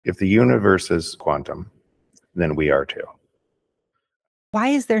If the universe is quantum, then we are too. Why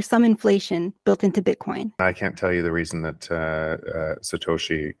is there some inflation built into Bitcoin? I can't tell you the reason that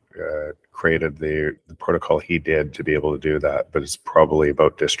Satoshi created the protocol he did to be able to do that, but it's probably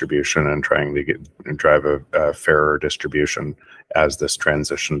about distribution and trying to drive a fairer distribution as this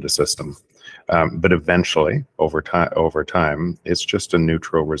transition to system. But eventually, over time, it's just a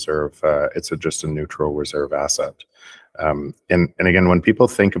neutral reserve. Just a neutral reserve asset. And again, when people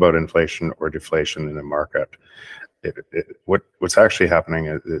think about inflation or deflation in a market, what's actually happening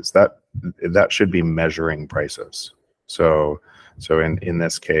is that should be measuring prices. So in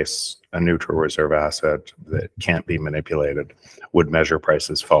this case, a neutral reserve asset that can't be manipulated would measure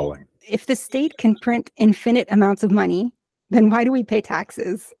prices falling. If the state can print infinite amounts of money, then why do we pay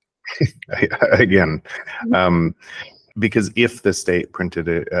taxes? Again, because if the state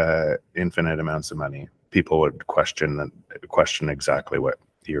printed infinite amounts of money, people would question exactly what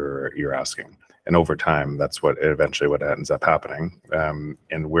you're asking. And over time, that's what ends up happening.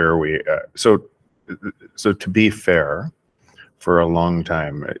 And where we so to be fair, for a long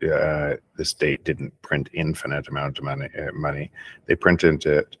time, the state didn't print infinite amount of money. They printed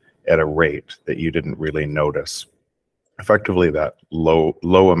it at a rate that you didn't really notice. Effectively, that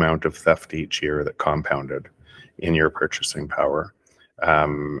low amount of theft each year that compounded in your purchasing power,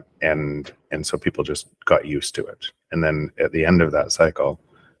 and so people just got used to it. And then at the end of that cycle,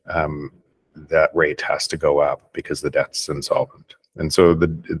 that rate has to go up because the debt's insolvent. And so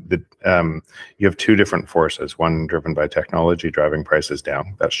you have two different forces, one driven by technology driving prices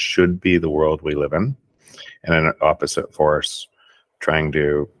down. That should be the world we live in. And an opposite force trying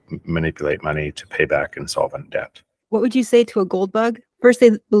to manipulate money to pay back insolvent debt. What would you say to a gold bug? First,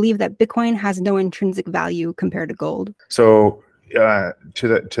 they believe that Bitcoin has no intrinsic value compared to gold. So to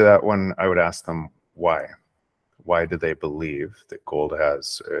that one, I would ask them why. Why do they believe that gold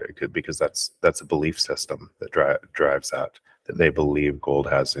has? Because that's a belief system that drives that they believe gold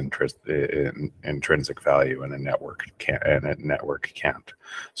has intrinsic value, and a network can't.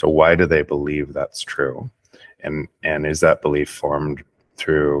 So why do they believe that's true? And is that belief formed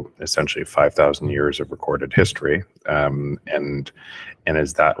through essentially 5,000 years of recorded history? And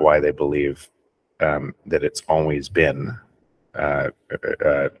is that why they believe that it's always been?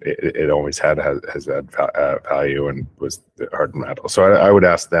 It always has had value and was the hard metal. So I would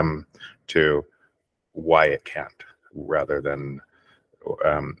ask them to why it can't, rather than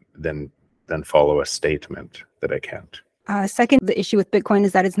follow a statement that it can't. Second, the issue with Bitcoin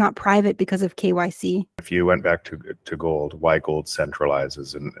is that it's not private because of KYC. If you went back to gold, why gold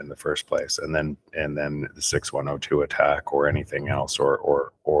centralizes in the first place, and then the 6102 attack or anything else,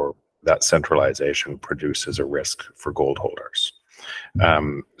 or that centralization produces a risk for gold holders.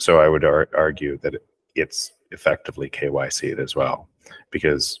 So I would argue that it's effectively KYC'd as well,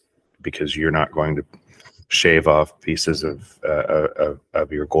 because you're not going to shave off pieces of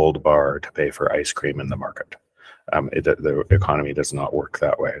your gold bar to pay for ice cream in the market. The economy does not work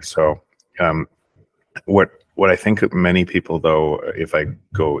that way. So what I think many people, though, if I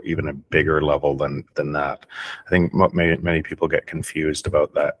go even a bigger level than that, I think many people get confused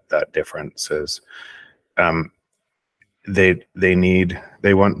about that difference is they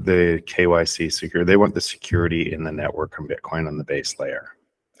want the KYC secure. They want the security in the network from Bitcoin on the base layer.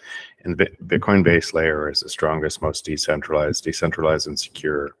 And the Bitcoin base layer is the strongest, most decentralized and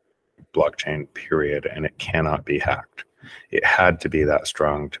secure blockchain, period, and it cannot be hacked. It had to be that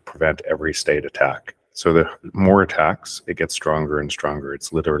strong to prevent every state attack. So the more attacks, it gets stronger and stronger.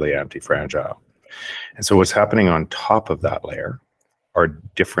 It's literally anti-fragile. And so what's happening on top of that layer are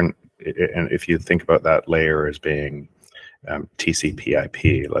different. And if you think about that layer as being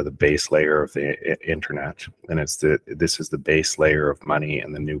TCP/IP, like the base layer of the internet, and this is the base layer of money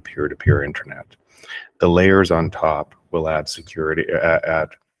and the new peer-to-peer internet. The layers on top will add security,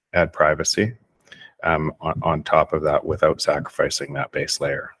 add privacy on top of that without sacrificing that base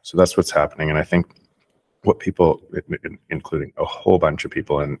layer. So that's what's happening. And I think what people, including a whole bunch of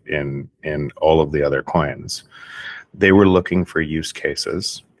people in all of the other coins, they were looking for use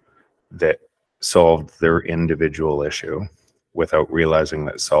cases that solved their individual issue without realizing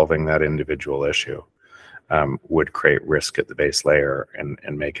that solving that individual issue would create risk at the base layer and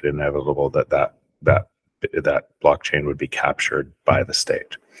make it inevitable that blockchain would be captured by the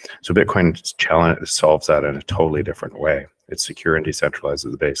state. So Bitcoin's challenge solves that in a totally different way. It's secure and decentralized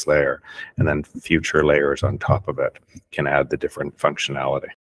at the base layer, and then future layers on top of it can add the different functionality.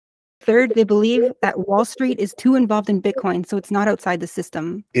 Third, they believe that Wall Street is too involved in Bitcoin, so it's not outside the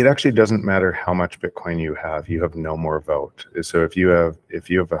system. It actually doesn't matter how much Bitcoin you have no more vote. So if you have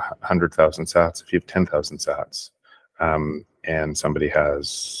 100,000 sats, if you have 10,000 sats, and somebody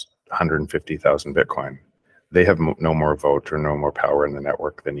has 150,000 Bitcoin, they have no more vote or no more power in the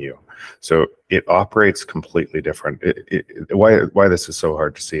network than you. So it operates completely different. Why this is so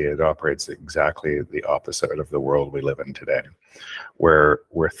hard to see, it operates exactly the opposite of the world we live in today, where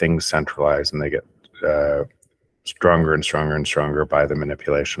things centralize and they get stronger and stronger and stronger by the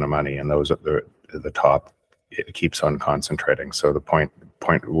manipulation of money, and those at the top, it keeps on concentrating. So the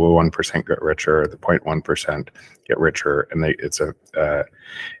 0.1% get richer, the 0.1% get richer, and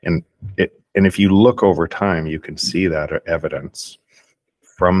and if you look over time, you can see that evidence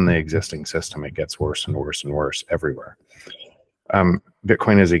from the existing system. It gets worse and worse and worse everywhere.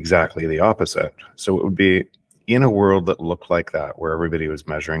 Bitcoin is exactly the opposite. So it would be in a world that looked like that, where everybody was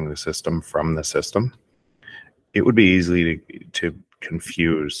measuring the system from the system, it would be easy to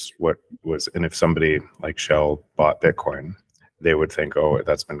confuse what was, and if somebody like Shell bought Bitcoin, they would think, oh,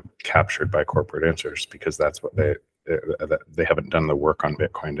 that's been captured by corporate interests, because that's what they haven't done the work on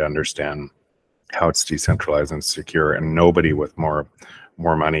Bitcoin to understand how it's decentralized and secure, and nobody with more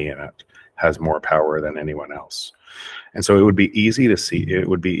money in it has more power than anyone else. And so it would be easy to see, it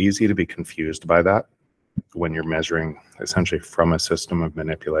would be easy to be confused by that when you're measuring essentially from a system of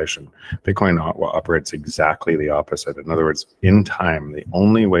manipulation. Bitcoin operates exactly the opposite. In other words, in time, the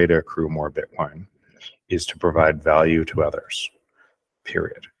only way to accrue more Bitcoin is to provide value to others,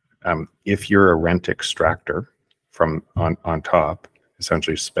 period. If you're a rent extractor from on top,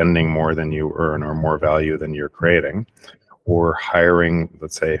 essentially spending more than you earn or more value than you're creating, or hiring,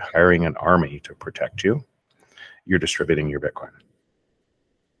 let's say, hiring an army to protect you, you're distributing your Bitcoin.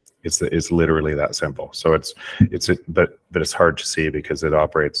 It's literally that simple. So but it's hard to see because it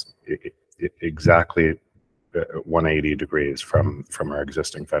operates exactly 180 degrees from our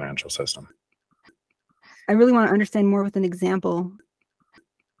existing financial system. I really want to understand more with an example.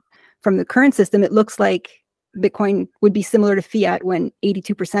 From the current system, it looks like Bitcoin would be similar to fiat when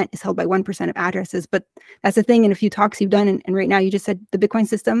 82% is held by 1% of addresses. But that's the thing in a few talks you've done, and right now you just said the Bitcoin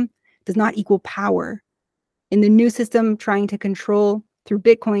system does not equal power. In the new system, trying to control through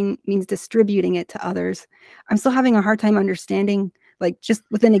Bitcoin means distributing it to others. I'm still having a hard time understanding, like, just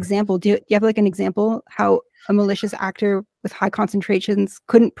with an example, do you have like an example how a malicious actor with high concentrations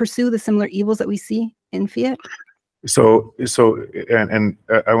couldn't pursue the similar evils that we see in fiat? So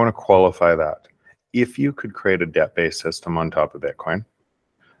I want to qualify that. If you could create a debt-based system on top of Bitcoin,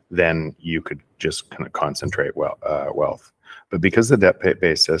 then you could just kind of concentrate wealth. But because the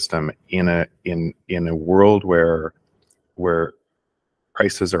debt-based system in a world where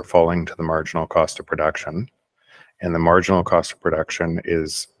prices are falling to the marginal cost of production, and the marginal cost of production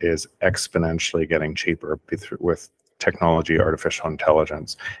is exponentially getting cheaper with technology, artificial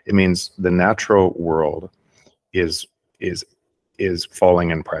intelligence, it means the natural world is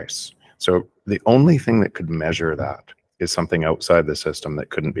falling in price. So the only thing that could measure that is something outside the system that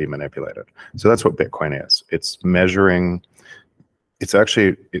couldn't be manipulated. So that's what Bitcoin is. It's measuring. It's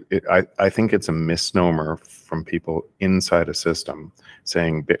actually, I think it's a misnomer from people inside a system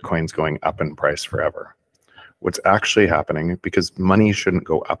saying Bitcoin's going up in price forever. What's actually happening, because money shouldn't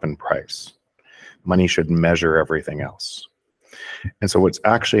go up in price, money should measure everything else. And so what's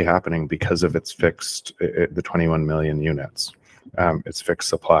actually happening, because of its fixed, the 21 million units, it's fixed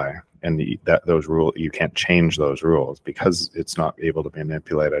supply, and those rules, you can't change those rules because it's not able to be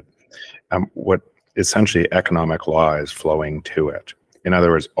manipulated. What essentially economic law is flowing to it. In other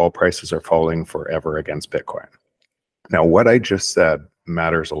words, all prices are falling forever against Bitcoin. Now, what I just said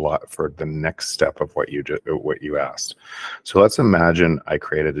matters a lot for the next step of what you asked. So let's imagine I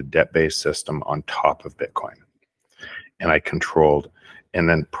created a debt-based system on top of Bitcoin, and I controlled, and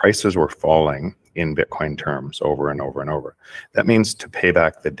then prices were falling in Bitcoin terms over and over and over. That means to pay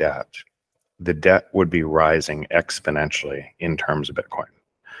back the debt would be rising exponentially in terms of Bitcoin.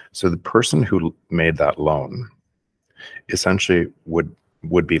 So the person who made that loan essentially would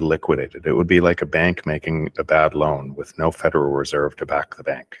be liquidated. It would be like a bank making a bad loan with no Federal Reserve to back the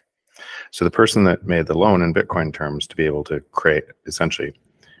bank. So the person that made the loan in Bitcoin terms to be able to create, essentially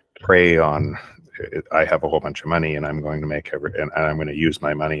prey on, I have a whole bunch of money and I'm going to make and I'm going to use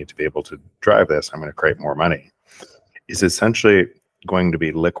my money to be able to drive this, I'm going to create more money, is essentially going to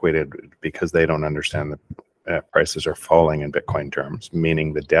be liquidated because they don't understand that prices are falling in Bitcoin terms,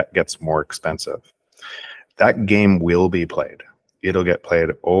 meaning the debt gets more expensive. That game will be played. It'll get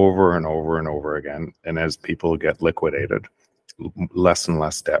played over and over and over again. And as people get liquidated, less and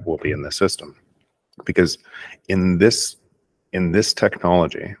less debt will be in the system. Because in this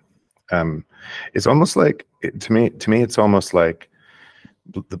technology, it's almost like, to me, it's almost like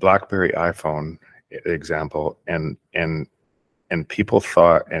the BlackBerry iPhone example, and people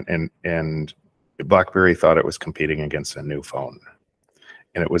thought, and BlackBerry thought it was competing against a new phone,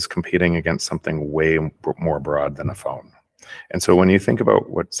 and it was competing against something way more broad than a phone. And so when you think about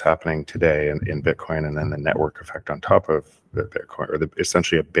what's happening today in Bitcoin, and then the network effect on top of the Bitcoin, or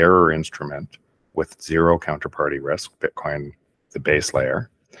essentially a bearer instrument with zero counterparty risk, Bitcoin, the base layer,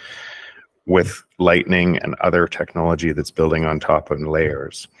 with Lightning and other technology that's building on top of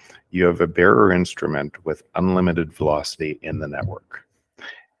layers, you have a bearer instrument with unlimited velocity in the network.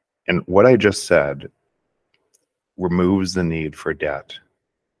 And what I just said removes the need for debt,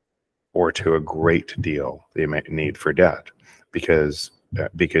 or to a great deal the need for debt, because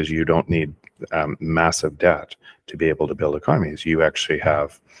you don't need massive debt to be able to build economies. You actually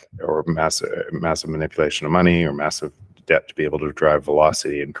have, or massive manipulation of money, or massive debt to be able to drive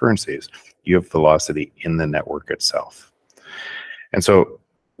velocity in currencies. You have velocity in the network itself. And so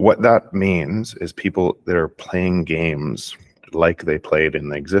what that means is people that are playing games like they played in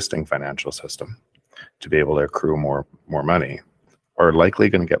the existing financial system to be able to accrue more money are likely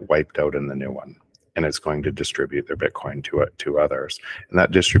going to get wiped out in the new one, and it's going to distribute their Bitcoin to others, and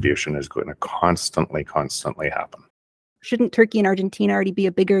that distribution is going to constantly happen. Shouldn't Turkey and Argentina already be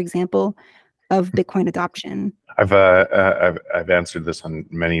a bigger example of Bitcoin adoption? I've answered this on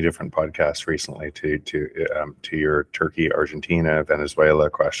many different podcasts recently to your Turkey, Argentina, Venezuela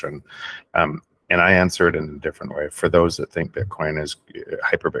question, and I answer it in a different way. For those that think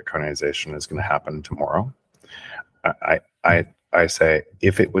hyper-Bitcoinization is going to happen tomorrow, I say,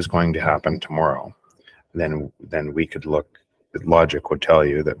 if it was going to happen tomorrow, then we could look. Logic would tell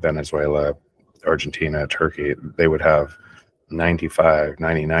you that Venezuela, Argentina, Turkey, they would have 95,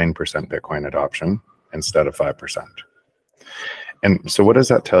 99% Bitcoin adoption instead of 5%. And so what does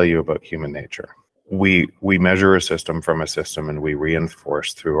that tell you about human nature? We measure a system from a system, and we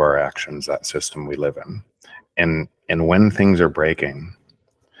reinforce through our actions that system we live in. And when things are breaking,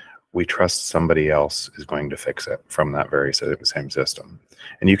 we trust somebody else is going to fix it from that very same system.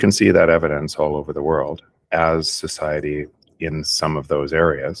 And you can see that evidence all over the world. As society in some of those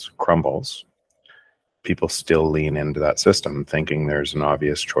areas crumbles, people still lean into that system, thinking there's an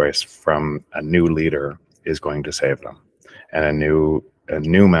obvious choice from a new leader is going to save them, and a new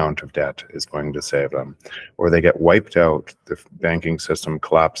amount of debt is going to save them, or they get wiped out. The banking system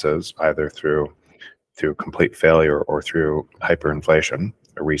collapses either through complete failure or through hyperinflation,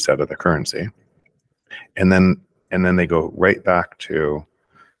 a reset of the currency, and then they go right back to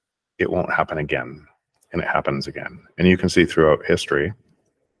it won't happen again, and it happens again. And you can see throughout history,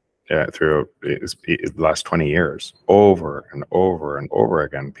 through the last 20 years, over and over and over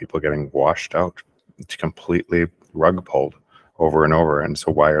again, people getting washed out, completely rug pulled over and over. And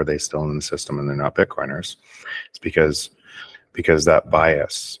so why are they still in the system and they're not Bitcoiners? It's because that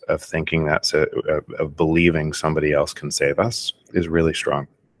bias of thinking of believing somebody else can save us is really strong.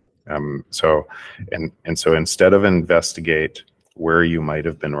 So instead of investigate where you might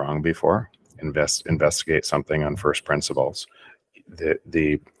have been wrong before, investigate something on first principles.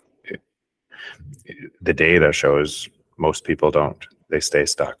 The data shows most people don't. They stay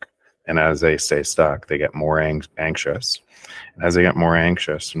stuck. And as they stay stuck, they get more anxious. And as they get more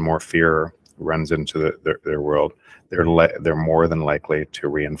anxious and more fear runs into their world, they're more than likely to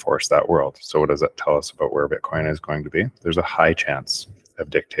reinforce that world. So what does that tell us about where Bitcoin is going to be? There's a high chance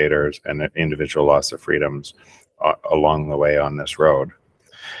of dictators and individual loss of freedoms along the way on this road.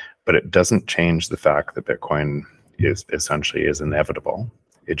 But it doesn't change the fact that Bitcoin is inevitable.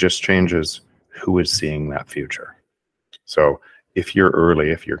 It just changes who is seeing that future. So if you're early,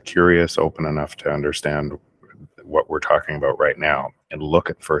 if you're curious, open enough to understand what we're talking about right now, and look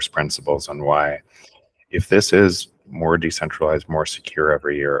at first principles on why, if this is more decentralized, more secure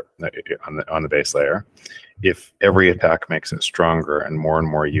every year on the base layer, if every attack makes it stronger and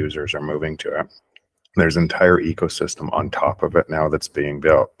more users are moving to it, there's an entire ecosystem on top of it now that's being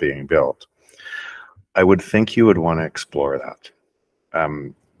built. I would think you would want to explore that.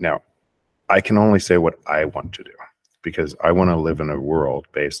 Now, I can only say what I want to do, because I want to live in a world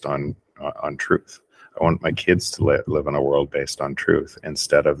based on truth. I want my kids to live in a world based on truth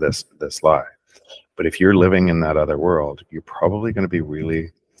instead of this lie. But if you're living in that other world, you're probably going to be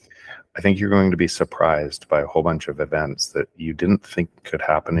I think you're going to be surprised by a whole bunch of events that you didn't think could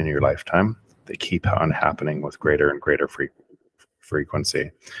happen in your lifetime. They keep on happening with greater and greater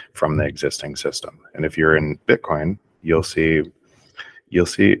frequency from the existing system. And if you're in Bitcoin, you'll see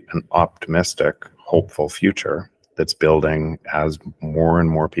an optimistic, hopeful future that's building as more and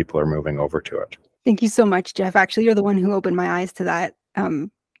more people are moving over to it. Thank you so much, Jeff. Actually, you're the one who opened my eyes to that.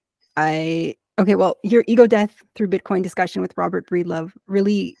 Okay, well, your Ego Death Through Bitcoin discussion with Robert Breedlove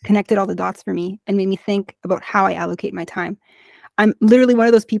really connected all the dots for me and made me think about how I allocate my time. I'm literally one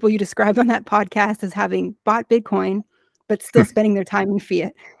of those people you described on that podcast as having bought Bitcoin, but still spending their time in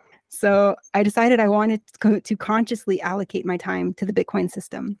fiat. So I decided I wanted to consciously allocate my time to the Bitcoin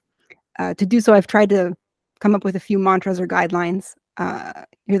system. To do so, I've tried to come up with a few mantras or guidelines.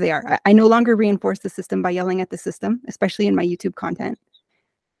 Here they are. I no longer reinforce the system by yelling at the system, especially in my YouTube content.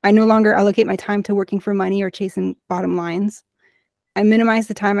 I no longer allocate my time to working for money or chasing bottom lines. I minimize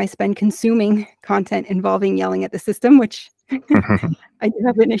the time I spend consuming content involving yelling at the system, which I do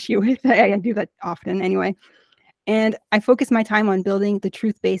have an issue with. I do that often anyway. And I focus my time on building the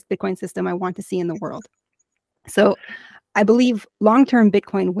truth-based Bitcoin system I want to see in the world. So I believe long-term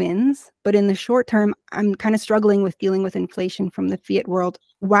Bitcoin wins, but in the short term, I'm kind of struggling with dealing with inflation from the fiat world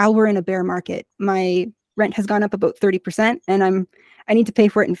while we're in a bear market. My rent has gone up about 30%, and I need to pay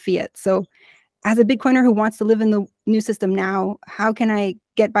for it in fiat. So as a Bitcoiner who wants to live in the new system now, how can I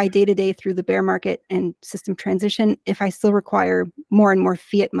get by day to day through the bear market and system transition if I still require more and more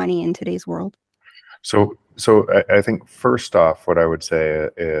fiat money in today's world? So I think first off, what I would say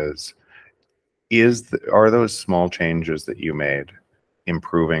is are those small changes that you made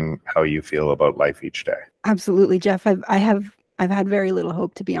improving how you feel about life each day? Absolutely, Jeff. I've had very little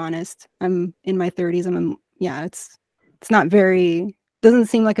hope, to be honest. I'm in my 30s. Yeah, it's not very, doesn't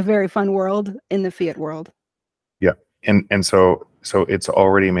seem like a very fun world in the fiat world. Yeah. And so it's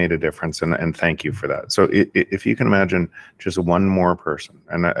already made a difference, and thank you for that. So if you can imagine just one more person,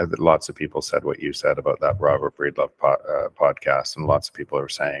 and lots of people said what you said about that Robert Breedlove podcast, and lots of people are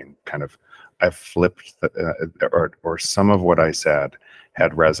saying kind of, I've flipped, or some of what I said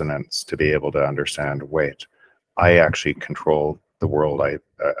had resonance to be able to understand, wait, I actually control the world I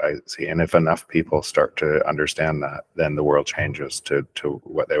see. And if enough people start to understand that, then the world changes to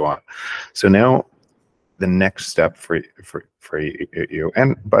what they want. So now the next step for you,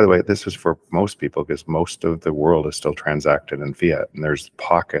 and by the way, this is for most people because most of the world is still transacted in fiat, and there's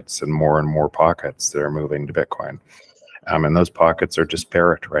pockets and more pockets that are moving to Bitcoin. And those pockets are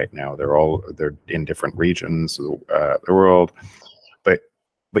disparate right now. They're in different regions of the world, but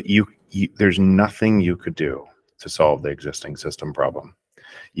there's nothing you could do to solve the existing system problem.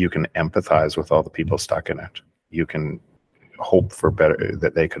 You can empathize with all the people stuck in it. You can hope for better,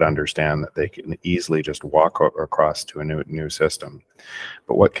 that they could understand that they can easily just walk across to a new system.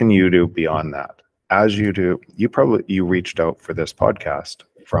 But what can you do beyond that? As you do, you reached out for this podcast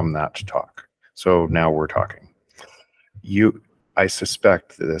from that talk. So now we're talking. I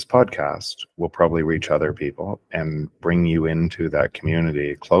suspect that this podcast will probably reach other people and bring you into that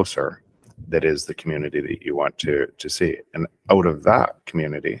community closer. That is the community that you want to see. And out of that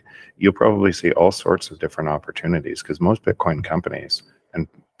community, you'll probably see all sorts of different opportunities, because most Bitcoin companies and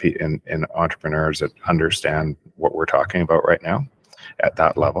entrepreneurs that understand what we're talking about right now at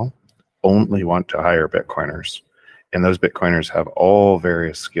that level only want to hire Bitcoiners. And those Bitcoiners have all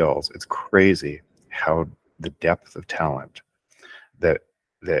various skills. It's crazy how the depth of talent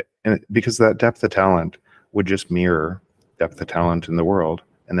because that depth of talent would just mirror depth of talent in the world.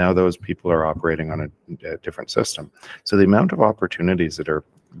 And now those people are operating on a different system. So the amount of opportunities that are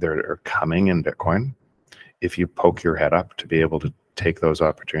coming in Bitcoin, if you poke your head up to be able to take those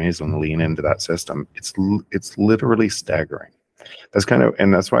opportunities and lean into that system, it's literally staggering.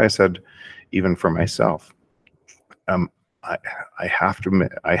 And that's why I said, even for myself, I have to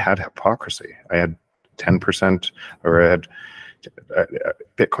admit, I had hypocrisy. I had 10%, or I had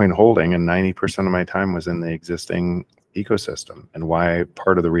Bitcoin holding, and 90% of my time was in the existing ecosystem. And why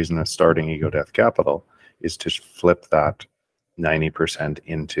part of the reason of starting Ego Death Capital is to flip that 90%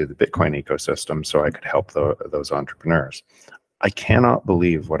 into the Bitcoin ecosystem so I could help those entrepreneurs. I cannot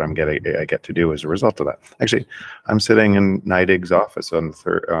believe what I get to do as a result of that. Actually, I'm sitting in Neidig's office on the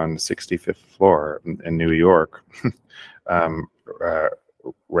 65th floor in New York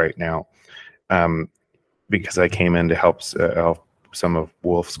right now, because I came in to help some of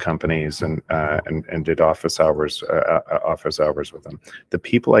Wolf's companies and did office hours with them. The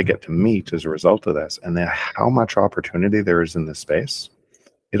people I get to meet as a result of this, and how much opportunity there is in this space,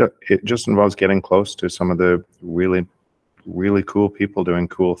 it just involves getting close to some of the really cool people doing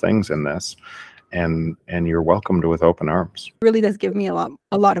cool things in this, and you're welcomed with open arms. It really does give me a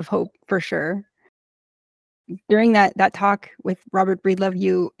lot of hope, for sure. During that talk with Robert Breedlove,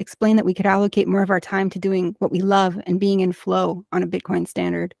 you explained that we could allocate more of our time to doing what we love and being in flow on a Bitcoin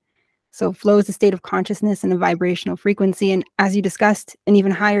standard. So flow is a state of consciousness and a vibrational frequency. And as you discussed, an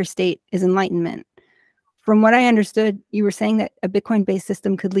even higher state is enlightenment. From what I understood, you were saying that a Bitcoin-based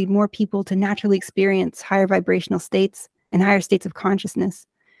system could lead more people to naturally experience higher vibrational states and higher states of consciousness.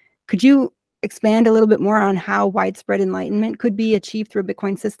 Could you expand a little bit more on how widespread enlightenment could be achieved through a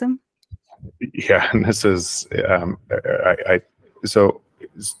Bitcoin system? Yeah, and this is so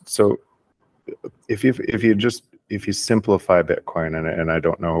so if you simplify Bitcoin, and I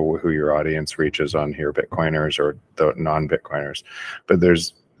don't know who your audience reaches on here, Bitcoiners or the non-Bitcoiners, but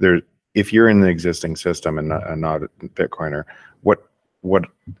if you're in the existing system and not a Bitcoiner, what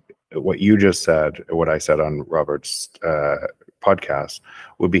you just said, what I said on Robert's podcast,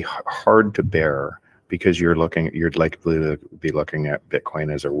 would be hard to bear, because you're likely to be looking at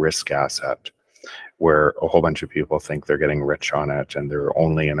Bitcoin as a risk asset, where a whole bunch of people think they're getting rich on it and they're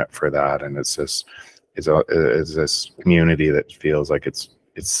only in it for that, and it's this community that feels like it's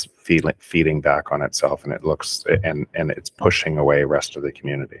feeding back on itself, and and it's pushing away the rest of the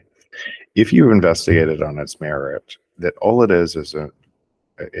community. If you investigate it on its merit, that all it is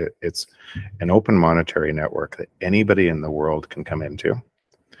it's an open monetary network that anybody in the world can come into,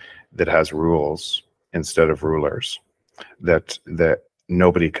 that has rules instead of rulers, that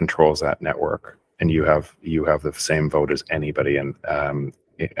nobody controls that network, and you have the same vote as anybody in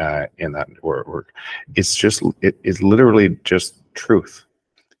that network. It is literally just truth.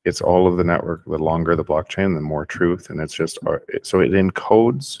 It's all of the network. The longer the blockchain, the more truth, and it's just so it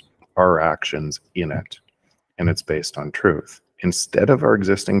encodes our actions in it, and it's based on truth instead of our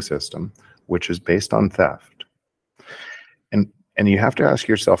existing system, which is based on theft. And you have to ask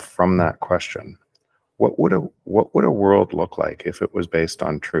yourself from that question, what would a world look like if it was based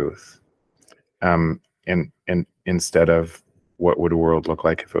on truth? And instead of, what would a world look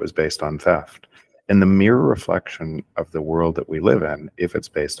like if it was based on theft? And the mirror reflection of the world that we live in, if it's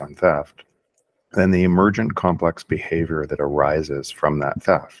based on theft, then the emergent complex behavior that arises from that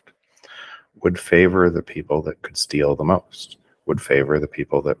theft would favor the people that could steal the most, would favor the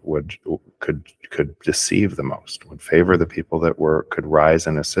people that could deceive the most, would favor the people that could rise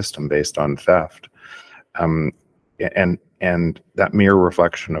in a system based on theft. And that mirror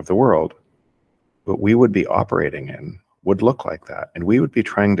reflection of the world, what we would be operating in, would look like that. And we would be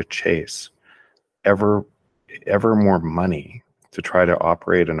trying to chase ever more money to try to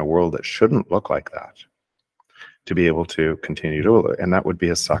operate in a world that shouldn't look like that, to be able to continue to, and that would be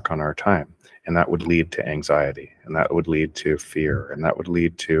a suck on our time. And that would lead to anxiety, and that would lead to fear, and that would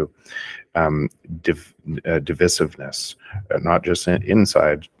lead to divisiveness, not just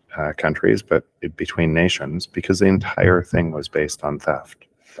inside countries, but between nations, because the entire thing was based on theft.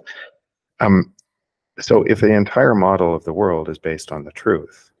 So if the entire model of the world is based on the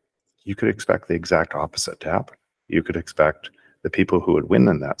truth, you could expect the exact opposite to happen. You could expect the people who would win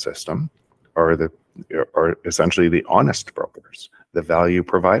in that system are essentially the honest brokers, the value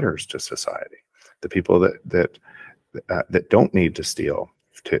providers to society, the people that don't need to steal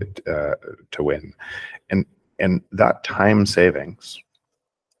to win, and that time savings,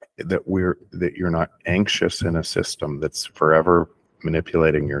 that you're not anxious in a system that's forever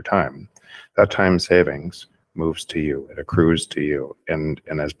manipulating your time. That time savings moves to you, it accrues to you, and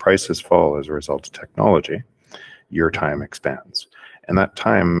as prices fall as a result of technology, your time expands. And that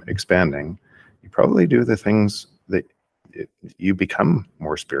time expanding, you probably do the things that you become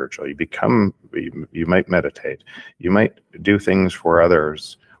more spiritual. You might meditate. You might do things for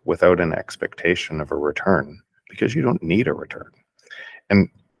others without an expectation of a return, because you don't need a return. And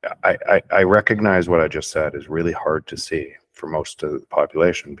I recognize what I just said is really hard to see for most of the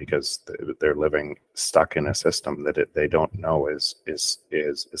population, because they're living stuck in a system that they don't know is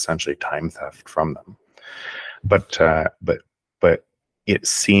essentially time theft from them. But it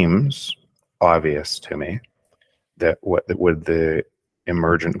seems obvious to me that what would the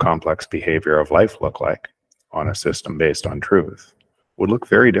emergent complex behavior of life look like on a system based on truth would look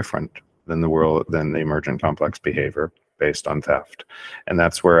very different than the emergent complex behavior based on theft. And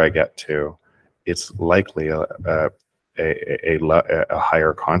that's where I get to, it's likely a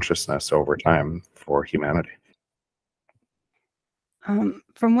higher consciousness over time for humanity.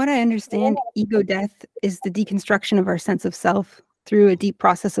 From what I understand, ego death is the deconstruction of our sense of self through a deep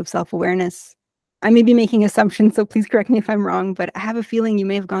process of self-awareness. I may be making assumptions, so please correct me if I'm wrong, but I have a feeling you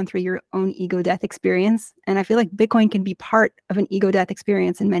may have gone through your own ego death experience. And I feel like Bitcoin can be part of an ego death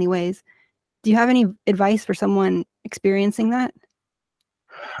experience in many ways. Do you have any advice for someone experiencing that?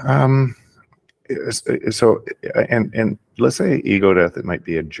 So, and let's say ego death, it might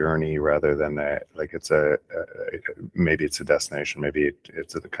be a journey rather than like it's maybe it's a destination, maybe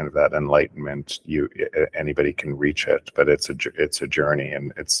it's a kind of that enlightenment. Anybody can reach it, but it's a journey,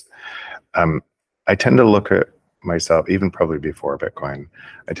 and it's. I tend to look at myself, even probably before Bitcoin.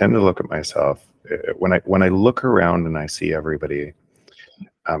 I tend to look at myself when I look around and I see everybody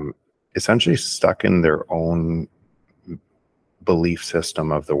essentially stuck in their own belief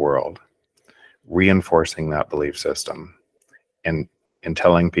system of the world, reinforcing that belief system, and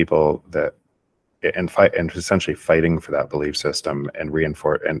telling people that and essentially fighting for that belief system and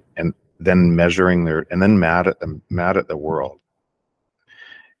reinforce and then measuring their and then mad at the world.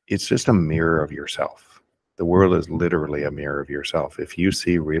 It's just a mirror of yourself. The world is literally a mirror of yourself. If you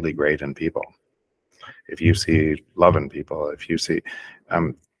see really great in people, if you see love in people, if you see,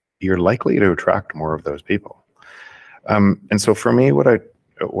 you're likely to attract more of those people. And so for me, what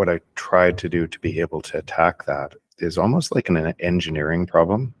I tried to do to be able to attack that is almost like an engineering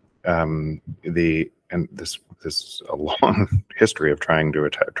problem. And this is a long history of trying to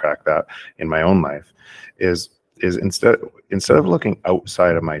attack that in my own life. Is instead of looking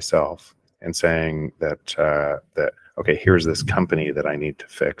outside of myself and saying that okay, here's this company that I need to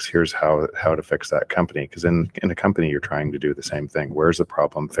fix. Here's how to fix that company. Because in a company, you're trying to do the same thing. Where's the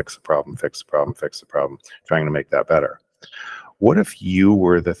problem? Fix the problem. Fix the problem. Fix the problem. Trying to make that better. What if you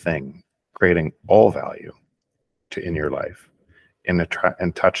were the thing creating all value in your life, and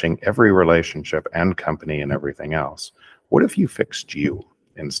touching every relationship and company and everything else? What if you fixed you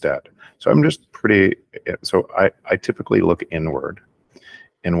instead? So I'm just so I typically look inward.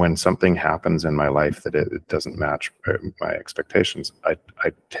 And when something happens in my life that it doesn't match my expectations, I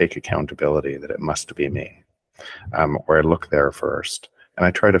take accountability that it must be me, or I look there first, and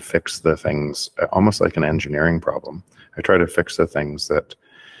I try to fix the things, almost like an engineering problem. I try to fix the things that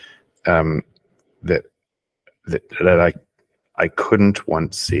I couldn't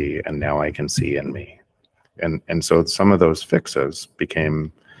once see, and now I can see in me. And so some of those fixes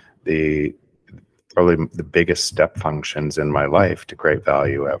became probably the biggest step functions in my life to create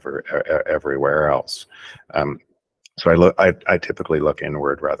value everywhere else. So I typically look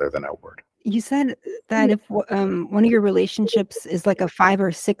inward rather than outward. You said that if one of your relationships is like a 5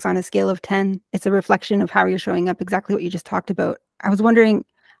 or 6 on a scale of 10, it's a reflection of how you're showing up, exactly what you just talked about. I was wondering,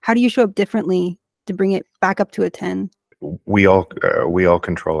 how do you show up differently to bring it back up to a 10? We all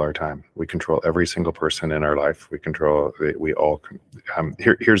control our time. We control every single person in our life. We all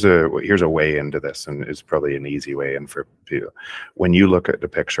here's a way into this, and it's probably an easy way in for you. When you look at the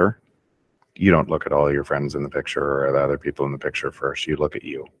picture, you don't look at all your friends in the picture or the other people in the picture first. You look at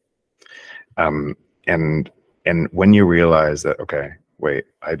you. And when you realize that, okay, wait,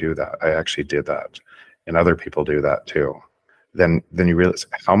 I do that. I actually did that, and other people do that too. Then you realize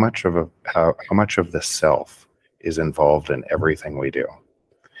how much of the self is involved in everything we do.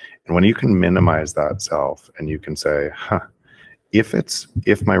 And when you can minimize that self and you can say,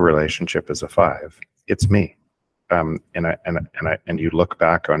 if my relationship is a 5, it's me. And you look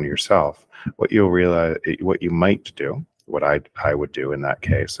back on yourself, what you'll realize, what you might do, what I would do in that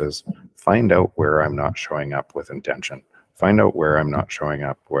case is find out where I'm not showing up with intention. Find out where I'm not showing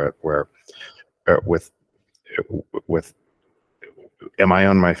up with am I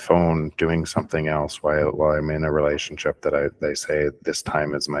on my phone doing something else while I'm in a relationship that they say this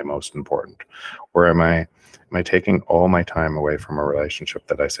time is my most important? Or am I taking all my time away from a relationship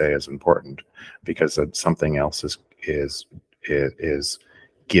that I say is important because something else is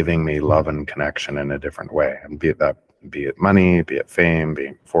giving me love and connection in a different way? And be it money, be it fame, be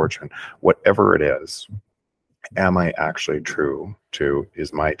it fortune, whatever it is, am I actually true to,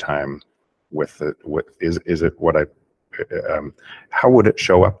 is my time is it what I how would it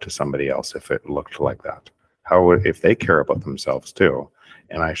show up to somebody else if it looked like that? If they care about themselves too,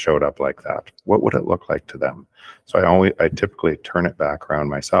 and I showed up like that, what would it look like to them? So I typically turn it back around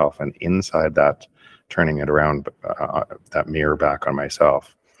myself, and inside that, turning it around, that mirror back on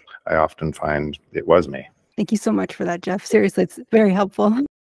myself, I often find it was me. Thank you so much for that, Jeff. Seriously, it's very helpful.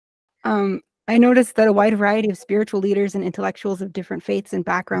 I noticed that a wide variety of spiritual leaders and intellectuals of different faiths and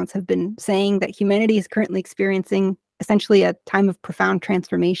backgrounds have been saying that humanity is currently experiencing essentially a time of profound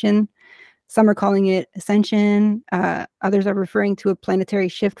transformation. Some are calling it ascension. Others are referring to a planetary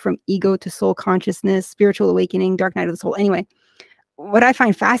shift from ego to soul consciousness, spiritual awakening, dark night of the soul. Anyway, what I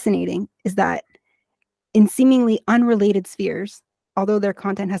find fascinating is that in seemingly unrelated spheres, although their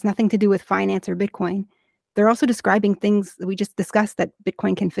content has nothing to do with finance or Bitcoin, they're also describing things that we just discussed that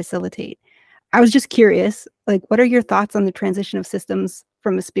Bitcoin can facilitate. I was just curious, like, what are your thoughts on the transition of systems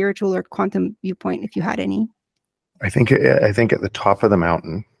from a spiritual or quantum viewpoint, if you had any? I think at the top of the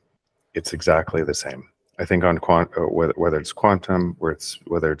mountain, it's exactly the same. I think on whether it's quantum,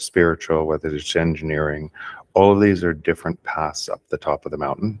 whether it's spiritual, whether it's engineering, all of these are different paths up the top of the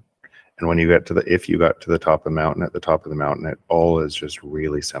mountain. And when you get to if you got to the top of the mountain, at the top of the mountain, it all is just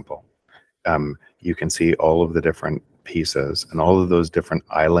really simple. You can see all of the different pieces and all of those different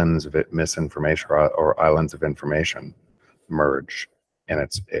islands of misinformation or islands of information merge, and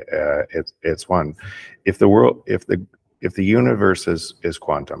it's one. If the universe is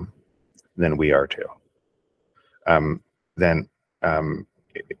quantum, then we are too. Then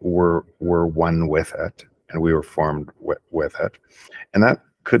were one with it, and we were formed with it. And that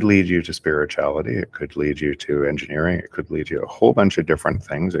could lead you to spirituality. It could lead you to engineering. It could lead you to a whole bunch of different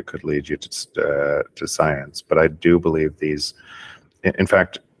things. It could lead you to science. But I do believe these, in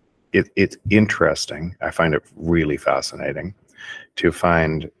fact, it's interesting. I find it really fascinating to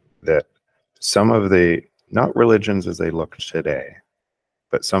find that some of the, not religions as they look today,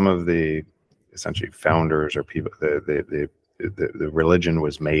 but some of the essentially founders or people, the religion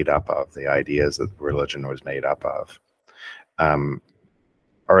was made up of, the ideas that the religion was made up of,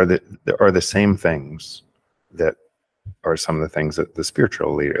 are the same things that are some of the things that the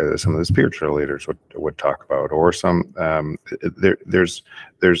spiritual leader, some of the spiritual leaders would talk about, or some there's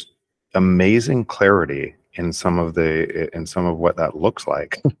amazing clarity in some of what that looks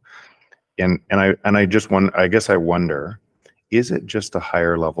like. And I guess I wonder, is it just a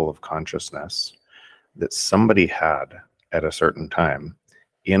higher level of consciousness that somebody had at a certain time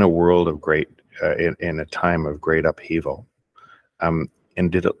in a world of great, in a time of great upheaval? And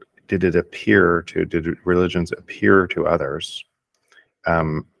did religions appear to others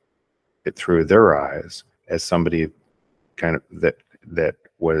through their eyes as somebody kind of that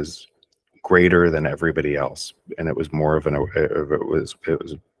was greater than everybody else, and it was more of it was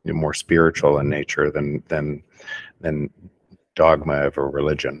more spiritual in nature than dogma of a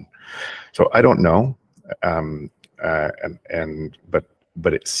religion? So I don't know, but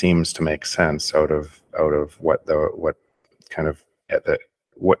it seems to make sense out of what the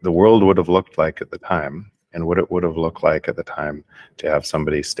world would have looked like at the time, and what it would have looked like at the time to have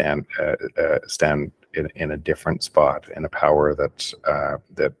somebody stand in a different spot, in a power that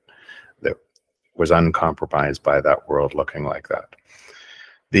was uncompromised by that world looking like that.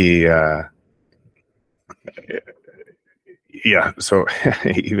 Yeah, so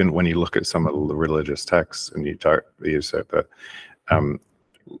even when you look at some of the religious texts and you said that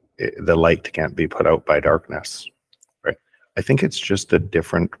the light can't be put out by darkness, right? I think it's just a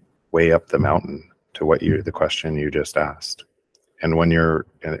different way up the mountain to the question you just asked. And when you're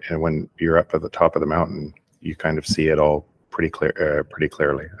up at the top of the mountain, you kind of see it all pretty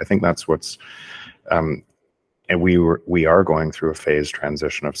clearly. I think that's what's, and we are going through a phase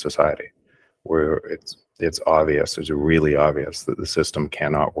transition of society where it's obvious, it's really obvious that the system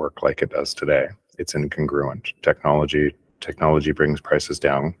cannot work like it does today. It's incongruent. Technology brings prices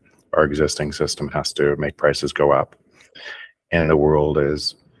down. Our existing system has to make prices go up. And the world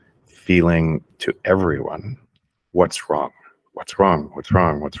is feeling to everyone, what's wrong? What's wrong? What's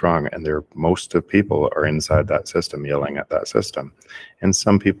wrong? What's wrong? And most of people are inside that system, yelling at that system. And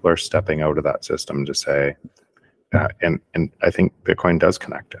some people are stepping out of that system to say, and I think Bitcoin does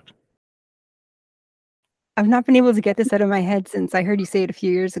connect it. I've not been able to get this out of my head since I heard you say it a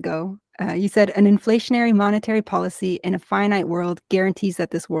few years ago. You said an inflationary monetary policy in a finite world guarantees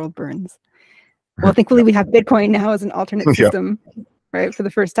that this world burns. Well, thankfully we have Bitcoin now as an alternate system, right, for the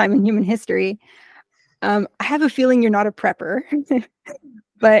first time in human history. I have a feeling you're not a prepper,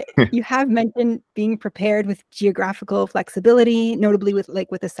 but you have mentioned being prepared with geographical flexibility, notably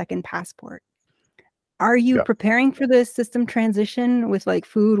with a second passport. Are you preparing for the system transition with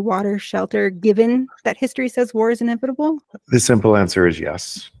food, water, shelter, given that history says war is inevitable? The simple answer is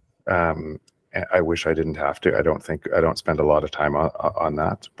yes. I wish I didn't have to. I don't spend a lot of time on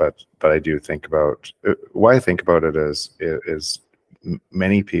that, but I do think about why I think about it is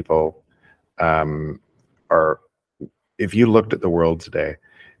many people are, if you looked at the world today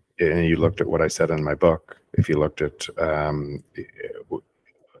and you looked at what I said in my book, if you looked at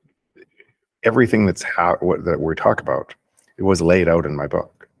everything that we talk about, it was laid out in my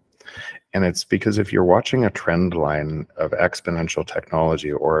book. And it's because if you're watching a trend line of exponential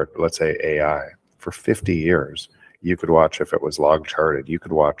technology, or let's say AI, for 50 years, you could watch, if it was log charted, you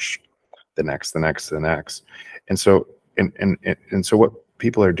could watch the next. And so what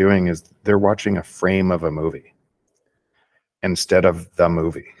people are doing is they're watching a frame of a movie instead of the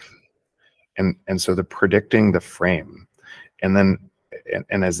movie. And so they're predicting the frame. And then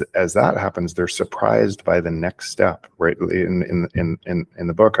as that happens, they're surprised by the next step, right? In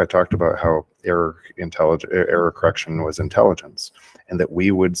the book, I talked about how error correction was intelligence, and that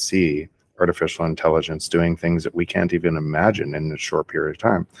we would see artificial intelligence doing things that we can't even imagine in a short period of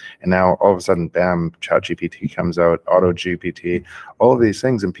time. And now all of a sudden, bam, ChatGPT comes out, AutoGPT, all of these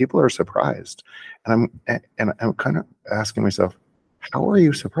things, and people are surprised. And I'm kind of asking myself, how are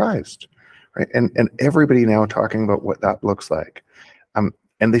you surprised? Right? And everybody now talking about what that looks like.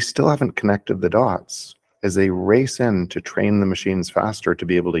 And they still haven't connected the dots as they race in to train the machines faster to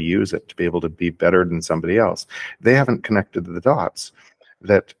be able to use it, to be able to be better than somebody else. They haven't connected the dots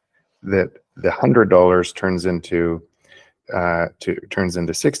that the $100 turns into turns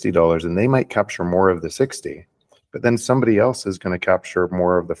into $60, and they might capture more of the 60, but then somebody else is going to capture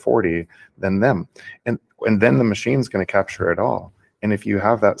more of the 40 than them, and then the machine's going to capture it all. And if you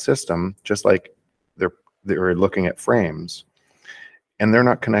have that system, just like they're looking at frames, and they're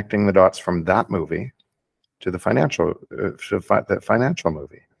not connecting the dots from that movie to the financial that financial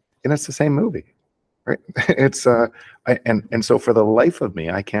movie, and it's the same movie, right? It's and so for the life of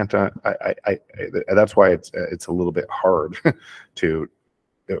me, I can't. That's why it's a little bit hard to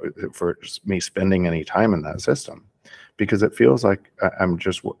for me spending any time in that system, because it feels like I'm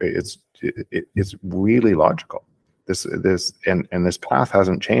just it's really logical. This this path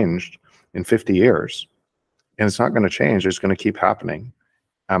hasn't changed in 50 years, and it's not going to change. It's going to keep happening.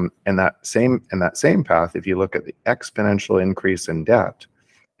 And that same path, if you look at the exponential increase in debt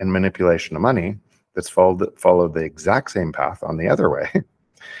and manipulation of money, that's followed the exact same path on the other way.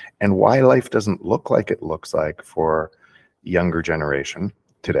 And why life doesn't look like it looks like for younger generation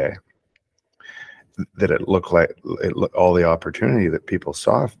today, that it looked like all the opportunity that people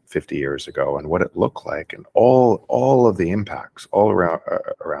saw 50 years ago and what it looked like, and all of the impacts all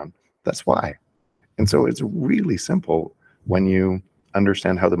around. That's why. And so it's really simple when you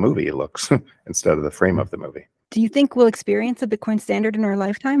understand how the movie looks instead of the frame of the movie. Do you think we'll experience a Bitcoin standard in our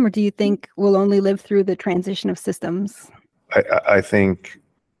lifetime, or do you think we'll only live through the transition of systems? I think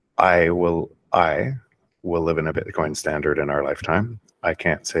I will live in a Bitcoin standard in our lifetime. I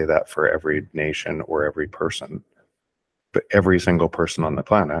can't say that for every nation or every person, but every single person on the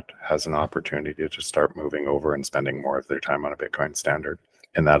planet has an opportunity to start moving over and spending more of their time on a Bitcoin standard.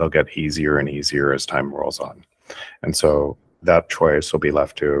 And that'll get easier and easier as time rolls on. And so that choice will be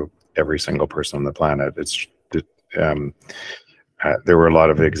left to every single person on the planet. There were a lot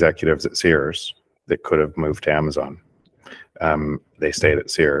of executives at Sears that could have moved to Amazon. They stayed at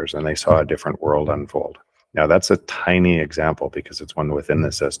Sears and they saw a different world unfold. Now that's a tiny example because it's one within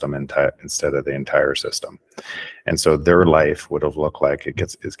the system instead of the entire system. And so their life would have looked like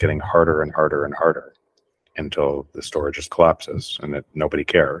it's getting harder and harder and harder until the store just collapses and nobody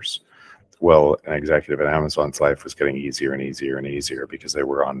cares. Well, an executive at Amazon's life was getting easier and easier and easier because they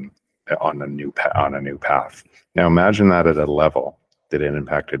were on a new path. Now imagine that at a level that it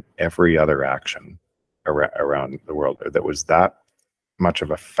impacted every other action around the world. That was that much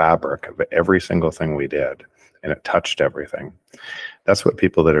of a fabric of every single thing we did, and it touched everything. That's what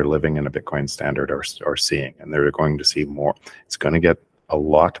people that are living in a Bitcoin standard are seeing, and they're going to see more. It's going to get a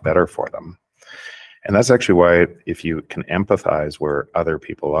lot better for them. And that's actually why, if you can empathize where other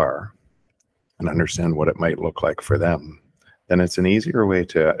people are and understand what it might look like for them, then it's an easier way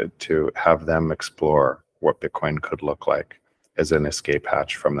to have them explore what Bitcoin could look like as an escape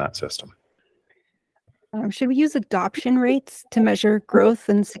hatch from that system. Should we use adoption rates to measure growth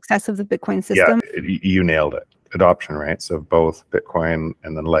and success of the Bitcoin system? Yeah, you nailed it. Adoption rates of both Bitcoin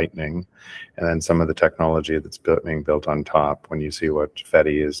and then Lightning, and then some of the technology that's being built on top. When you see what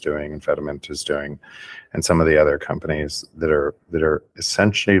Fedi is doing and Fedimint is doing, and some of the other companies that are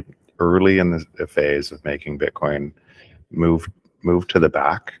essentially early in the phase of making Bitcoin move to the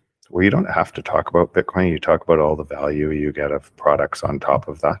back, where you don't have to talk about Bitcoin, you talk about all the value you get of products on top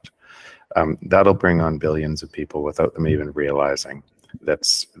of that. That'll bring on billions of people without them even realizing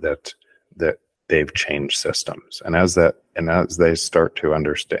that they've changed systems. And as they start to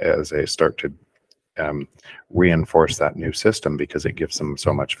understand, as they start to reinforce that new system because it gives them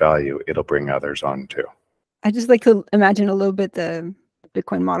so much value, it'll bring others on too. I just like to imagine a little bit the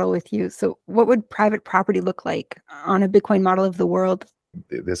Bitcoin model with you. So what would private property look like on a Bitcoin model of the world?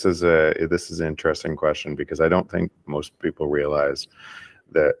 This is an interesting question, because I don't think most people realize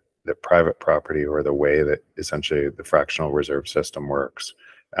that the private property, or the way that essentially the fractional reserve system works,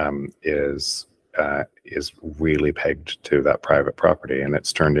 is really pegged to that private property, and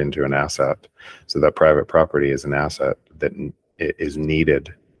it's turned into an asset. So that private property is an asset that is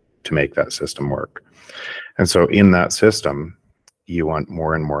needed to make that system work. And so in that system, you want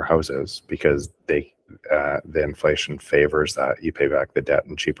more and more houses, because the inflation favors that. You pay back the debt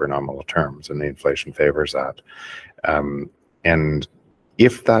in cheaper nominal terms, and the inflation favors that. And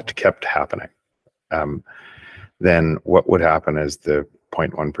if that kept happening, then what would happen is the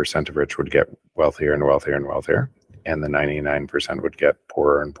 0.1% of rich would get wealthier and wealthier and wealthier, and the 99% would get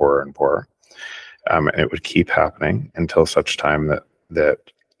poorer and poorer and poorer. And it would keep happening until such time that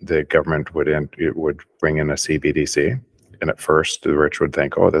the government would bring in a CBDC. And at first, the rich would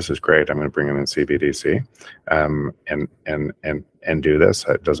think, "Oh, this is great. I'm going to bring in a CBDC, and do this.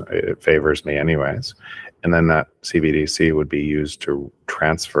 It favors me anyways." And then that CBDC would be used to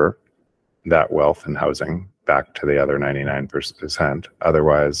transfer that wealth and housing back to the other 99%.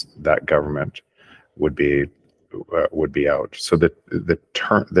 Otherwise, that government would be would be out. So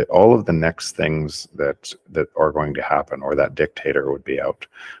that all of the next things that are going to happen, or that dictator would be out,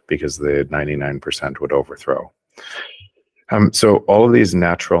 because the 99% would overthrow. So all of these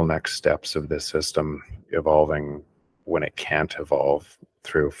natural next steps of this system evolving, when it can't evolve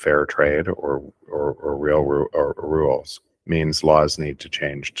through fair trade or real rules, means laws need to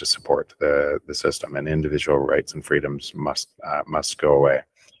change to support the system, and individual rights and freedoms must go away.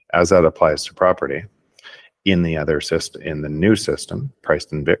 As that applies to property, in the new system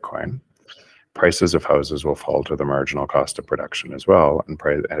priced in Bitcoin, prices of houses will fall to the marginal cost of production as well, and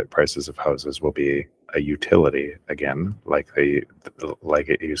prices of houses will be a utility again, like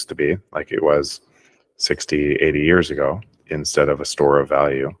it used to be, like it was 60, 80 years ago, instead of a store of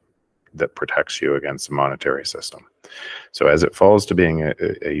value that protects you against the monetary system. So as it falls to being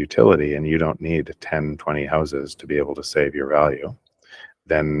a utility, and you don't need 10, 20 houses to be able to save your value,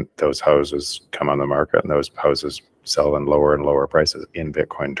 then those houses come on the market, and those houses sell in lower and lower prices in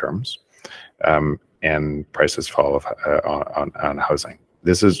Bitcoin terms, and prices fall on housing.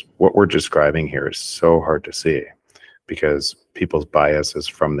 This is what we're describing here is so hard to see, because people's bias is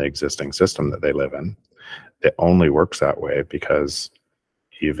from the existing system that they live in. It only works that way because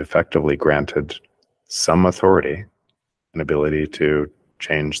you've effectively granted some authority and ability to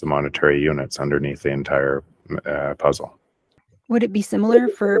change the monetary units underneath the entire puzzle. Would it be similar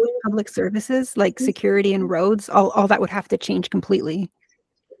for public services like security and roads? All that would have to change completely.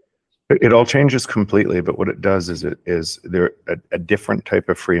 It all changes completely, but what it does is a different type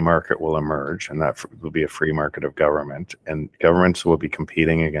of free market will emerge, and that will be a free market of government, and governments will be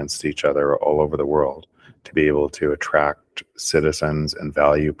competing against each other all over the world to be able to attract citizens and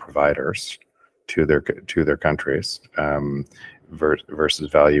value providers to their countries, versus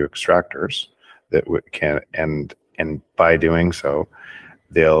value extractors that can, and by doing so,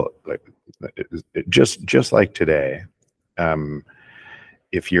 they'll, like, just like today,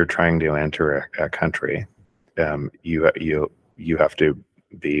 if you're trying to enter a country, you have to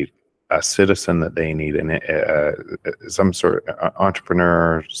be a citizen that they need, and some sort of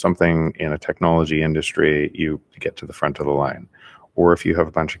entrepreneur, something in a technology industry, you get to the front of the line. Or if you have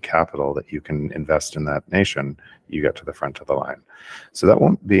a bunch of capital that you can invest in that nation, you get to the front of the line. So that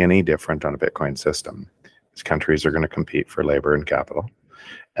won't be any different on a Bitcoin system. These countries are going to compete for labor and capital,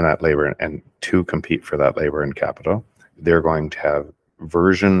 and that labor, and to compete for that labor and capital, they're going to have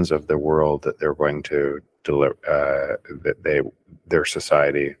versions of the world that they're going to deliver, that their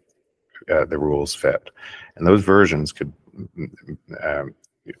society, the rules fit, and those versions could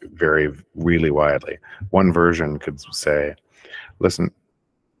vary really widely. One version could say, listen,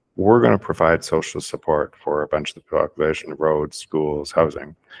 we're going to provide social support for a bunch of the population, roads, schools,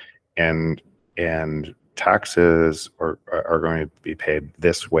 housing, and taxes are going to be paid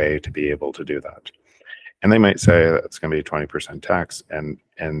this way to be able to do that. And they might say it's going to be 20% tax, and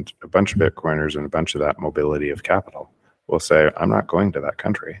a bunch of Bitcoiners and a bunch of that mobility of capital will say, I'm not going to that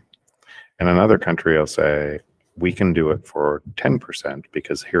country. And another country will say, we can do it for 10%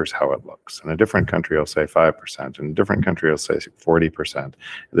 because here's how it looks. And a different country will say 5%, and a different country will say 40%.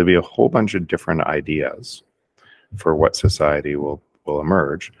 There'll be a whole bunch of different ideas for what society will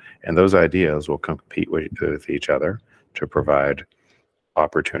emerge, and those ideas will compete with each other to provide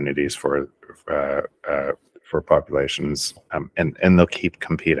opportunities for populations, and they'll keep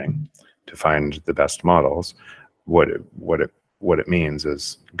competing to find the best models. What it means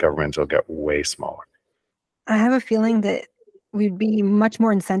is governments will get way smaller. I have a feeling that we'd be much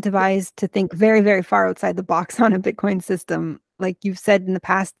more incentivized to think very, very far outside the box on a Bitcoin system. Like you've said in the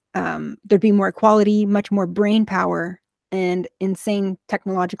past, there'd be more equality, much more brain power, and insane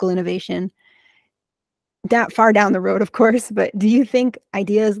technological innovation. That far down the road, of course, but do you think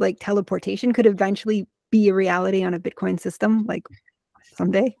ideas like teleportation could eventually be a reality on a Bitcoin system, like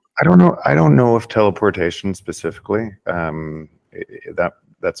someday? I don't know. I don't know if teleportation specifically.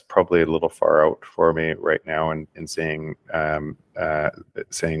 That's probably a little far out for me right now, in saying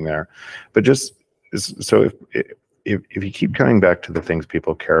there. But just so if you keep coming back to the things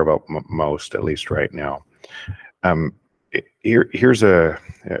people care about most, at least right now. Here's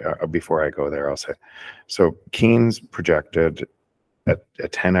before I go there, I'll say, so Keynes projected a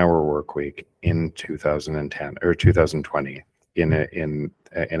 10-hour work week in 2010 or 2020 in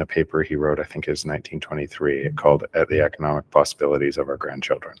a paper he wrote, I think it was 1923, called "The Economic Possibilities of Our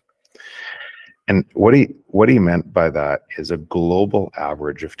Grandchildren." And what he meant by that is a global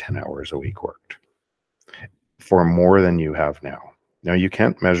average of 10 hours a week worked for more than you have now. Now, you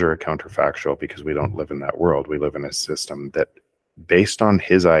can't measure a counterfactual because we don't live in that world. We live in a system that, based on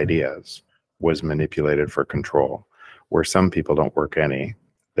his ideas, was manipulated for control, where some people don't work any,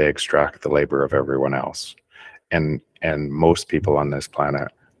 they extract the labor of everyone else. and most people on this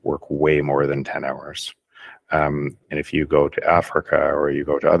planet work way more than 10 hours. And if you go to Africa or you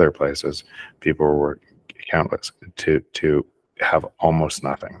go to other places, people work countless to have almost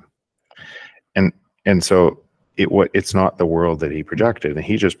nothing. And so it's not the world that he projected, and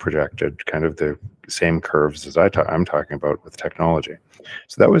he just projected kind of the same curves as I'm talking about with technology.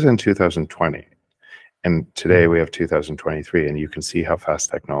 So that was in 2020. And today we have 2023, and you can see how fast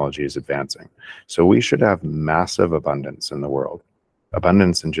technology is advancing. So we should have massive abundance in the world,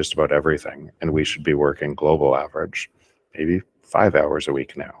 abundance in just about everything. And we should be working global average, maybe 5 hours a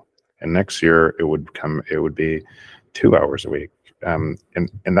week now. And next year it would be 2 hours a week. And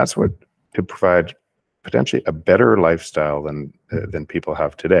that's what could provide potentially a better lifestyle than people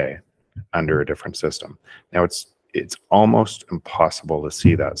have today under a different system. Now it's almost impossible to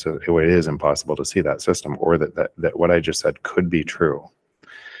see that. So it is impossible to see that system, or that what I just said could be true,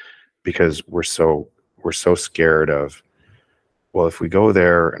 because we're so scared of, well, if we go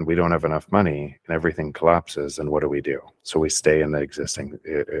there and we don't have enough money and everything collapses, then what do? So we stay in the existing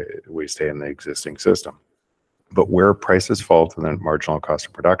system. But where prices fall to the marginal cost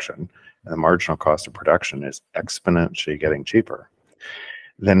of production, and the marginal cost of production is exponentially getting cheaper,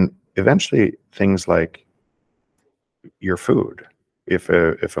 then eventually things like your food, if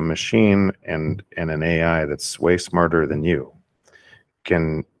a machine and an AI that's way smarter than you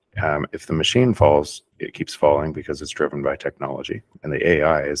can, if the machine falls, it keeps falling because it's driven by technology, and the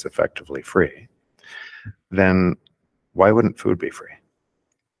AI is effectively free, then why wouldn't food be free?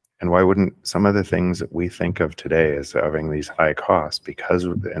 And why wouldn't some of the things that we think of today as having these high costs,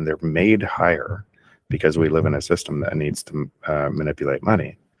 and they're made higher because we live in a system that needs to manipulate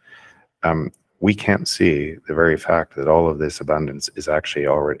money, we can't see the very fact that all of this abundance is actually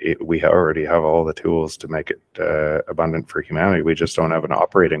we already have all the tools to make it abundant for humanity. We just don't have an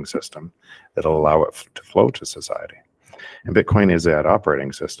operating system that'll allow it to flow to society. And Bitcoin is that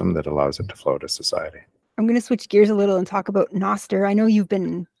operating system that allows it to flow to society. I'm going to switch gears a little and talk about Nostr. I know you've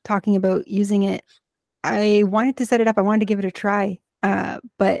been talking about using it. I wanted to set it up. I wanted to give it a try,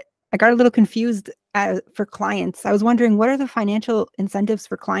 but I got a little confused for clients. I was wondering, what are the financial incentives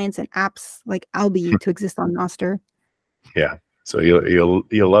for clients and apps like Albi to exist on Nostr? Yeah, so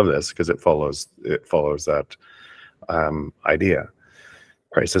you'll love this, because it follows that idea.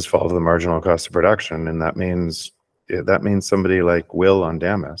 Prices follow the marginal cost of production, and that means somebody like Will on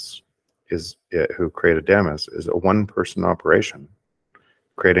Damus who created Damus is a one-person operation,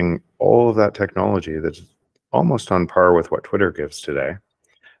 creating all of that technology that's almost on par with what Twitter gives today.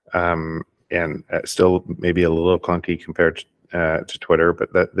 And still maybe a little clunky compared to Twitter,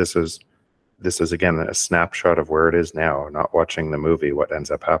 but this is again a snapshot of where it is now, not watching the movie what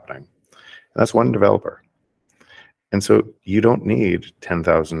ends up happening. And that's one developer. And so you don't need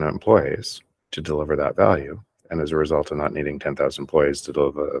 10,000 employees to deliver that value. And as a result of not needing 10,000 employees to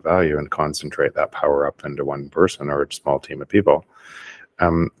deliver the value and concentrate that power up into one person or a small team of people,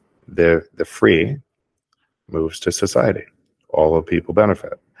 the free moves to society. All of people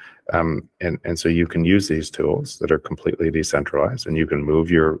benefit. And so you can use these tools that are completely decentralized, and you can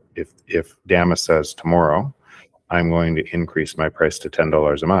move if Damus says tomorrow, I'm going to increase my price to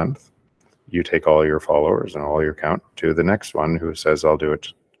 $10 a month, you take all your followers and all your count to the next one who says, I'll do it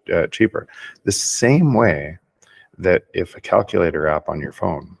cheaper. The same way that if a calculator app on your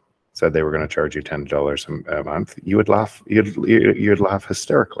phone said they were going to charge you $10 a month, you would laugh. You'd laugh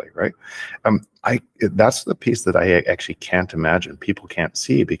hysterically, right? That's the piece that I actually can't imagine. People can't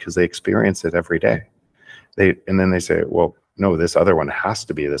see because they experience it every day. And then they say, well, no, this other one has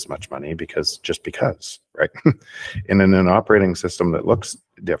to be this much money because, right? And in an operating system that looks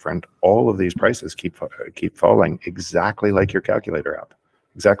different, all of these prices keep falling, exactly like your calculator app,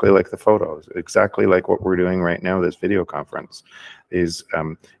 exactly like the photos, exactly like what we're doing right now, this video conference is,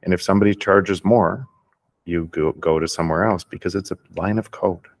 and if somebody charges more, you go to somewhere else because it's a line of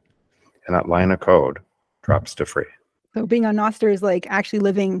code, and that line of code drops to free. So being on Nostr is like actually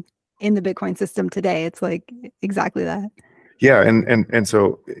living in the Bitcoin system today. It's like exactly that. Yeah, and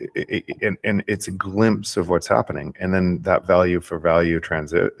so it's a glimpse of what's happening, and then that value for value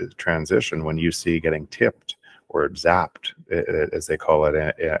transition when you see getting tipped or zapped, as they call it,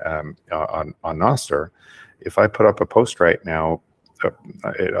 on Nostr. If I put up a post right now,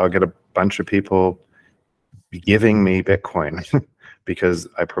 I'll get a bunch of people giving me Bitcoin because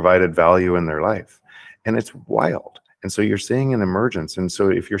I provided value in their life, and it's wild. And so you're seeing an emergence. And so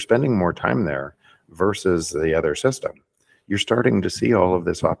if you're spending more time there versus the other system, you're starting to see all of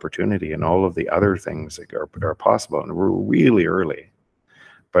this opportunity and all of the other things that are possible. And we're really early.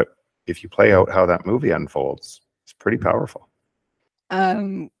 If you play out how that movie unfolds, it's pretty powerful.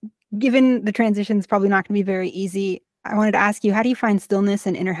 given the transition is probably not going to be very easy, I wanted to ask you, how do you find stillness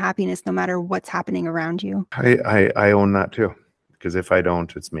and inner happiness no matter what's happening around you? I own that too, because if I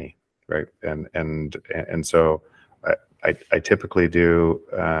don't, it's me, right? And so I typically do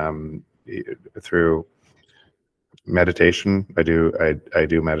through meditation. I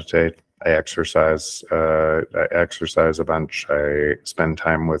do meditate. I exercise a bunch. I spend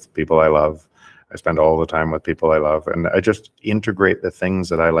time with people I love. I spend all the time with people I love, and I just integrate the things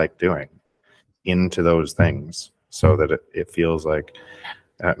that I like doing into those things so that it feels like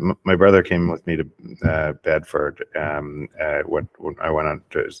my brother came with me to Bedford when I went on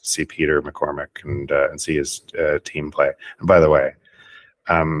to see Peter McCormick and see his team play. And by the way,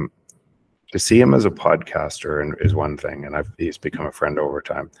 to see him as a podcaster is one thing, and he's become a friend over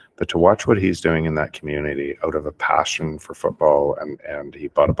time. But to watch what he's doing in that community out of a passion for football, and he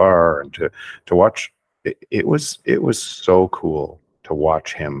bought a bar, and to watch it was so cool to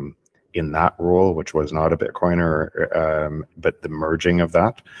watch him in that role, which was not a Bitcoiner, but the merging of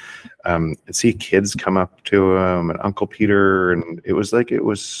that. See kids come up to him and Uncle Peter, and it was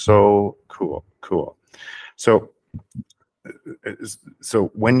so cool. So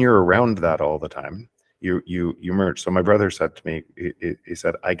when you're around that all the time, you merge. So my brother said to me, he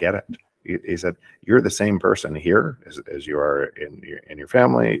said, I get it. He said, you're the same person here as you are in your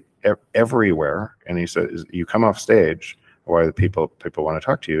family, everywhere. And he said, you come off stage, why the people want to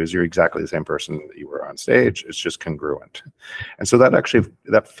talk to you is you're exactly the same person that you were on stage. It's just congruent. And so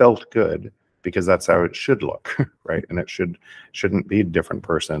that felt good, because that's how it should look, right? And it shouldn't be a different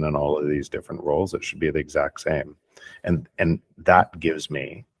person in all of these different roles. It should be the exact same. And that gives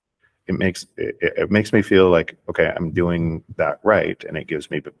me, it makes me feel like, okay, I'm doing that right, and it gives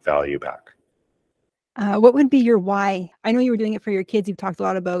me value back. What would be your why? I know you were doing it for your kids. You've talked a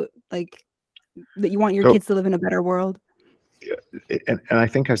lot about like that you want your kids to live in a better world. And I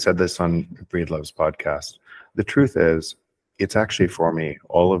think I said this on Breedlove's podcast. The truth is, it's actually for me.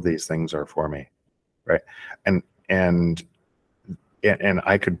 All of these things are for me, right? And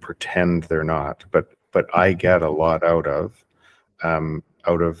I could pretend they're not, but I get a lot out of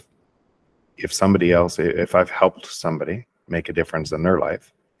if I've helped somebody make a difference in their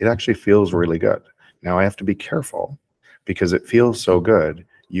life, it actually feels really good. Now I have to be careful, because it feels so good.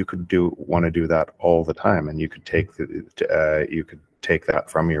 You could want to do that all the time, and you could take that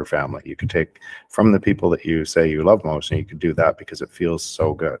from your family. You could take from the people that you say you love most, and you could do that because it feels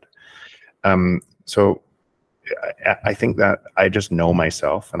so good. So I think that I just know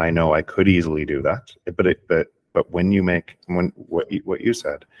myself, and I know I could easily do that. But when what you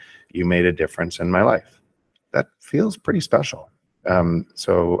said, you made a difference in my life. That feels pretty special.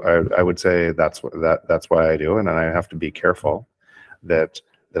 So I would say that's why I do it, and I have to be careful that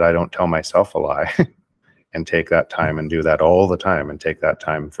I don't tell myself a lie and take that time and do that all the time, and take that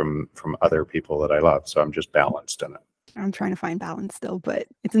time from other people that I love. So I'm just balanced in it. I'm trying to find balance still, but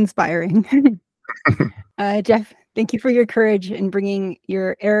it's inspiring. Jeff, thank you for your courage in bringing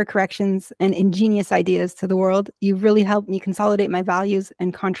your error corrections and ingenious ideas to the world. You've really helped me consolidate my values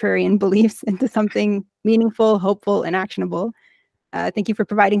and contrarian beliefs into something meaningful, hopeful, and actionable. Thank you for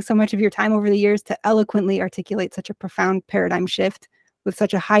providing so much of your time over the years to eloquently articulate such a profound paradigm shift with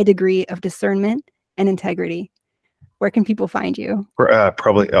such a high degree of discernment and integrity. Where can people find you?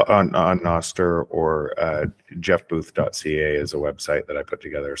 Probably on Noster, or jeffbooth.ca is a website that I put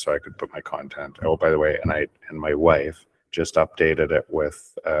together so I could put my content. Oh, by the way, and my wife just updated it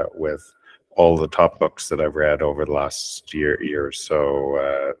with all the top books that I've read over the last year.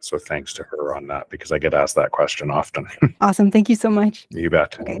 So thanks to her on that, because I get asked that question often. Awesome. Thank you so much. You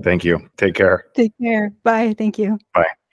bet. Okay. Thank you. Take care. Take care. Bye. Thank you. Bye.